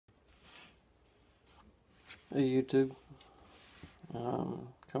Hey YouTube,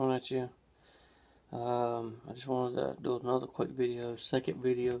 coming at you. I just wanted to do another quick video, second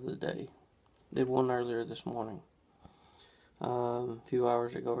video of the day. Did one earlier this morning, a few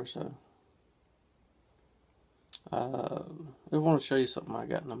hours ago or so. I want to show you something I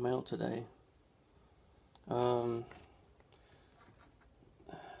got in the mail today.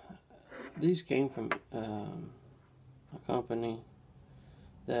 These came from a company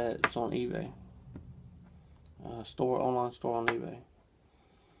that's on eBay. Online store on eBay,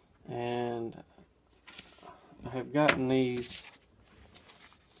 and I have gotten these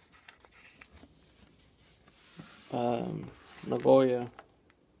Nagoya.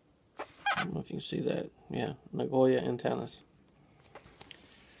 I don't know if you can see that. Yeah, Nagoya antennas.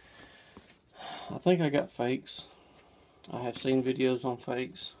 I think I got fakes. I have seen videos on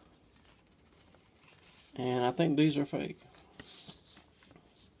fakes, and I think these are fake,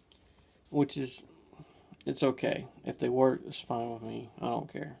 which is, it's okay. If they work, it's fine with me. I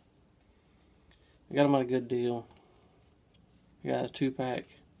don't care. I got them at a good deal. I got a 2-pack.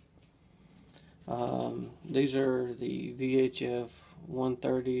 These are the VHF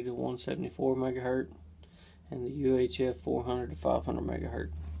 130 to 174 megahertz and the UHF 400 to 500 megahertz.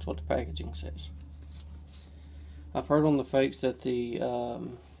 That's what the packaging says. I've heard on the fakes that the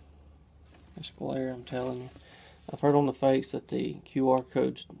it's glare, I'm telling you. I've heard on the fakes that the QR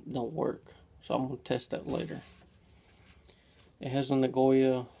codes don't work. So I'm going to test that later. It has a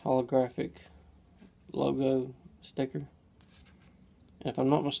Nagoya holographic logo sticker. And if I'm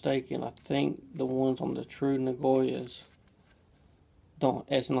not mistaken, I think the ones on the true Nagoyas don't.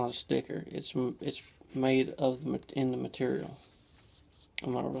 It's not a sticker. It's made of in the material.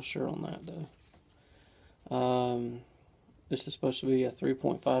 I'm not real sure on that though. This is supposed to be a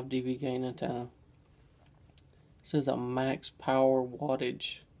 3.5 dB gain antenna. It says a max power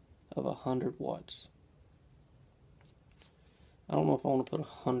wattage of 100 watts. I don't know if I want to put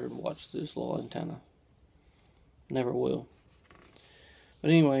 100 watts to this little antenna. Never will.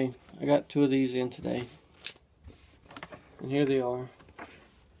 But anyway, I got 2 of these in today. And here they are.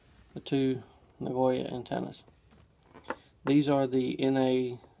 The 2 Nagoya antennas. These are the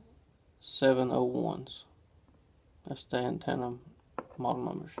NA701s. That's the antenna model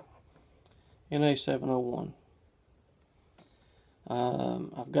numbers. NA701.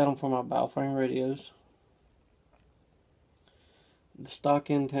 I've got them for my Baofeng radios. The stock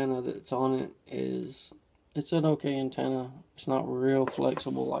antenna that's on it it's an okay antenna. It's not real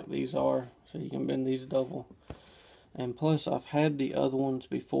flexible like these are, so you can bend these double. And plus, I've had the other ones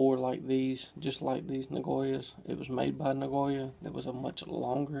before, like these, just like these Nagoyas. It was made by Nagoya. It was a much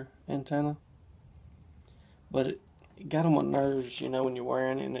longer antenna, but it got on my nerves, you know, when you're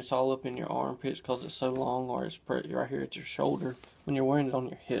wearing it and it's all up in your armpits because it's so long, or it's right here at your shoulder when you're wearing it on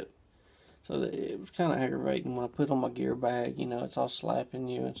your hip. So it was kind of aggravating when I put it on my gear bag. You know, it's all slapping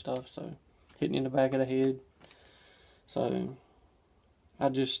you and stuff, so hitting you in the back of the head. So I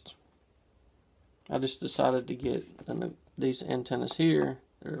just decided to get these antennas here.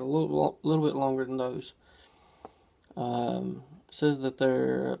 They're a little bit longer than those. It says that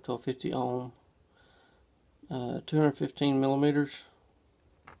they're up to a 50 ohm. 215 millimeters.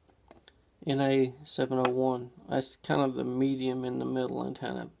 NA701. That's kind of the medium in the middle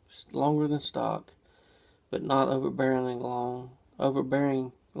antenna. It's longer than stock, but not overbearing long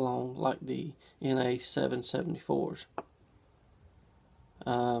like the NA774s.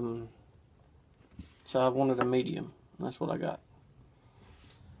 So I wanted a medium. That's what I got.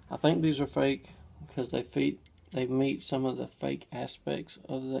 I think these are fake because they meet some of the fake aspects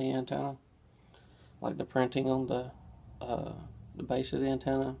of the antenna. Like the printing on the base of the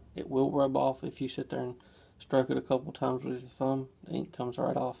antenna. It will rub off if you sit there and stroke it a couple times with your thumb. The ink comes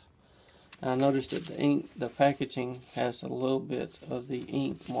right off. And I noticed that the packaging has a little bit of the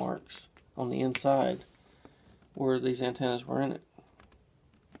ink marks on the inside where these antennas were in it.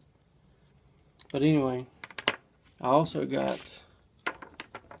 But anyway, I also got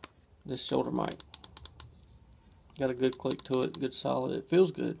this shoulder mic. Got a good click to it, good solid. It feels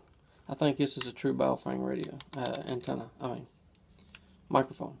good. I think this is a true Baofeng radio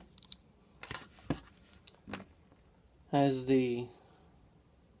microphone. Has the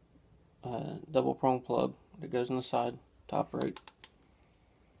double prong plug that goes in the side, top right.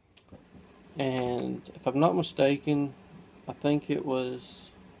 And if I'm not mistaken, I think it was,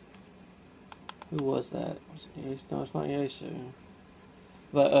 who was that? No, it's not Yaesu.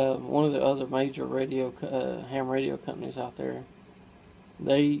 But one of the other major ham radio companies out there,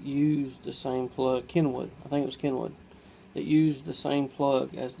 they used the same plug, Kenwood, I think it was Kenwood, that used the same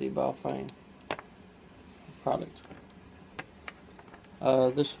plug as the Baofeng product.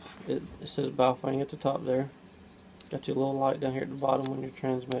 It says Baofeng at the top there. Got your little light down here at the bottom when you're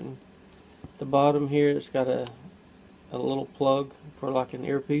transmitting. The bottom here, it's got a little plug for like an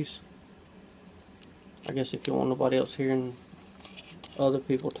earpiece. I guess if you want nobody else hearing other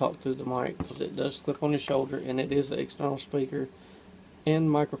people talk through the mic, because it does clip on your shoulder, and it is an external speaker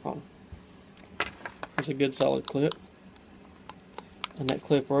and microphone. It's a good solid clip, and that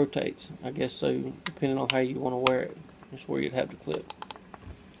clip rotates, I guess, so depending on how you want to wear it, that's where you'd have the clip.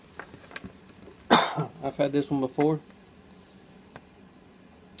 I've had this one before,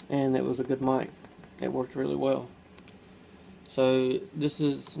 and it was a good mic. It worked really well. So this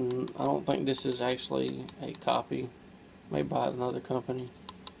is, I don't think this is actually a copy made by another company.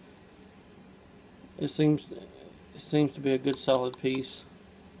 It seems to be a good solid piece,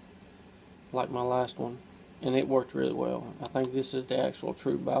 like my last one, and it worked really well. I think this is the actual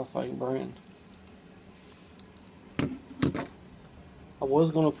true Baofeng brand. I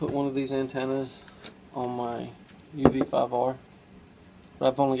was going to put one of these antennas on my UV5R, but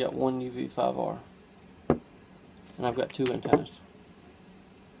I've only got one UV5R, and I've got two antennas.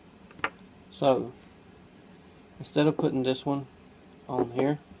 So instead of putting this one on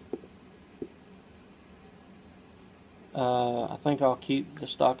here, I think I'll keep the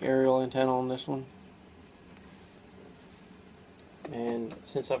stock aerial antenna on this one. And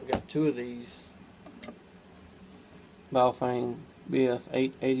since I've got two of these Baofeng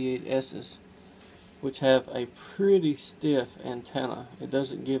BF888S's, which have a pretty stiff antenna, it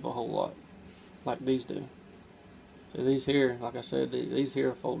doesn't give a whole lot like these do. So these here, like I said, these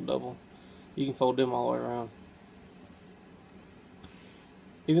here fold double. You can fold them all the way around.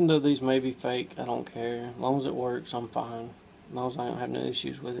 Even though these may be fake, I don't care. As long as it works, I'm fine. As long as I don't have no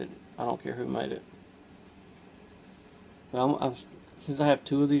issues with it, I don't care who made it. But since I have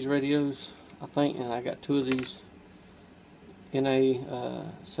two of these radios, I think, and I got two of these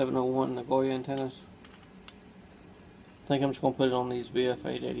NA701 Nagoya antennas, I think I'm just going to put it on these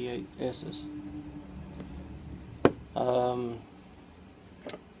BF888S's.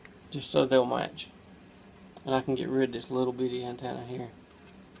 Just so they'll match. And I can get rid of this little bitty antenna here,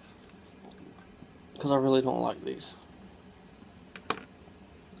 because I really don't like these.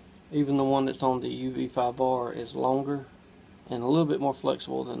 Even the one that's on the UV5R is longer and a little bit more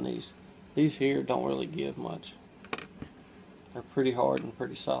flexible than these. These here don't really give much. They're pretty hard and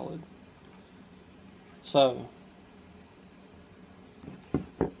pretty solid. So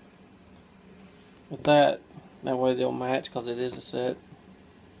with that way they'll match, because it is a set.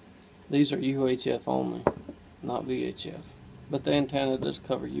 These are UHF only, not VHF. But the antenna does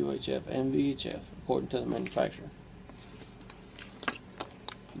cover UHF and VHF according to the manufacturer.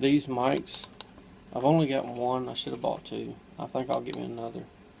 These mics, I've only got one. I should have bought two. I think I'll get me another.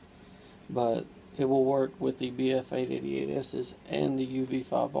 But it will work with the BF888S's and the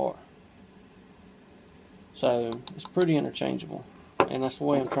UV5R. So it's pretty interchangeable, and that's the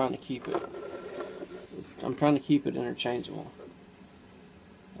way I'm trying to keep it. I'm trying to keep it interchangeable.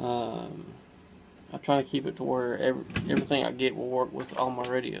 I'm trying to keep it to where everything I get will work with all my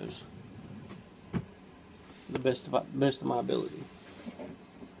radios, the best of my ability.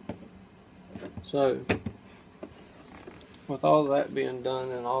 So with all that being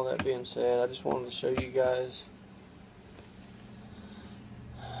done and all that being said, I just wanted to show you guys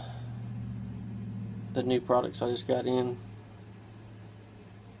the new products I just got in.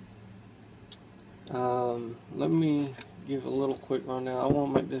 Let me give a little quick rundown. I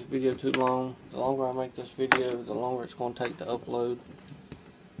won't make this video too long. The longer I make this video, the longer it's going to take to upload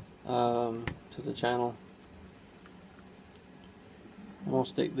to the channel. I'm going to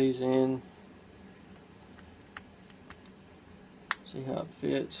stick these in, see how it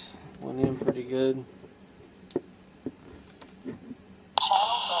fits. Went in pretty good.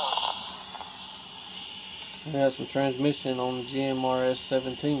 I got some transmission on GMRS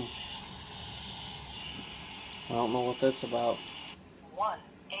 17. I don't know what that's about. 1-8.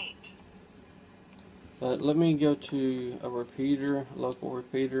 But let me go to a repeater, local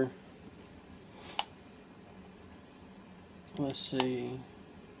repeater. Let's see.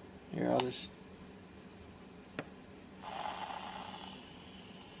 Here, I'll just...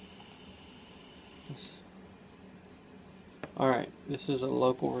 Alright, this is a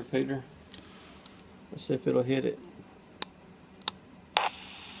local repeater. Let's see if it'll hit it.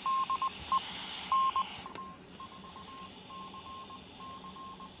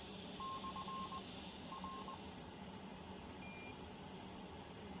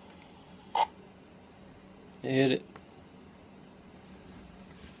 It hit it.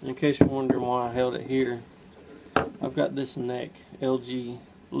 In case you're wondering why I held it here, I've got this neck LG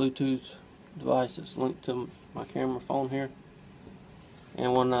Bluetooth device that's linked to my camera phone here,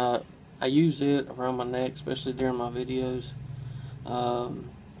 and when I I use it around my neck, especially during my videos,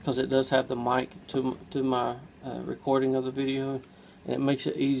 because it does have the mic to my recording of the video, and it makes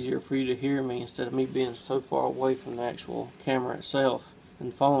it easier for you to hear me instead of me being so far away from the actual camera itself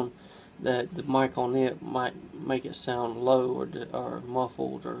and phone that the mic on it might make it sound low or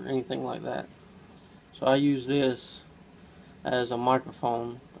muffled or anything like that. So I use this as a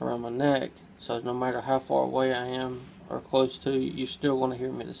microphone around my neck, so no matter how far away I am or close to, you're still going to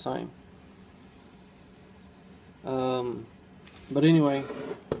hear me the same. But anyway,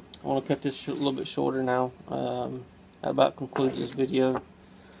 I want to cut this a little bit shorter now. That about concludes this video,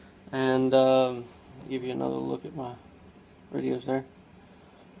 and give you another look at my radios there.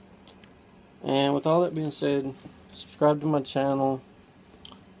 And with all that being said, subscribe to my channel,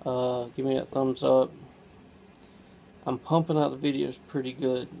 give me that thumbs up. I'm pumping out the videos pretty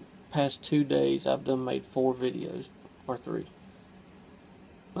good. Past 2 days I've made 4 videos, or 3.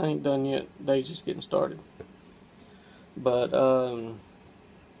 I ain't done yet, day's just getting started. But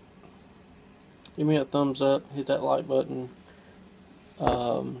give me a thumbs up, hit that like button,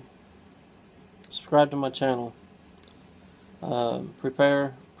 subscribe to my channel.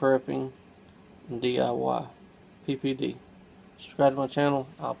 Prepare, prepping, and DIY, PPD. Subscribe to my channel,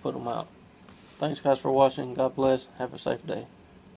 I'll put them out. Thanks guys for watching, God bless, have a safe day.